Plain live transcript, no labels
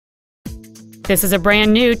This is a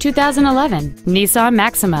brand new 2011 Nissan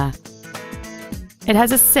Maxima. It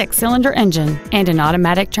has a 6-cylinder engine and an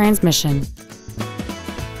automatic transmission.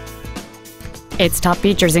 Its top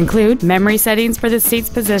features include memory settings for the seat's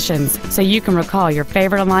positions, so you can recall your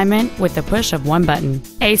favorite alignment with the push of one button,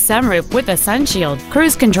 a sunroof with a sunshield,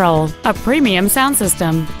 cruise control, a premium sound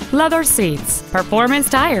system, leather seats, performance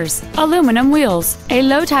tires, aluminum wheels, a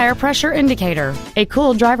low tire pressure indicator, a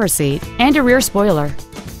cooled driver's seat, and a rear spoiler.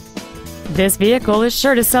 This vehicle is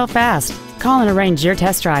sure to sell fast. Call and arrange your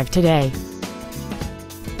test drive today.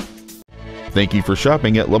 Thank you for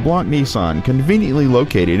shopping at LeBlanc Nissan, conveniently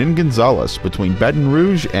located in Gonzales between Baton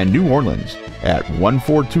Rouge and New Orleans at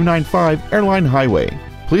 14295 Airline Highway.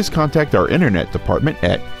 Please contact our internet department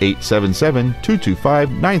at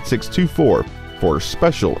 877-225-9624 for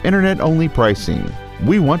special internet-only pricing.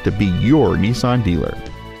 We want to be your Nissan dealer.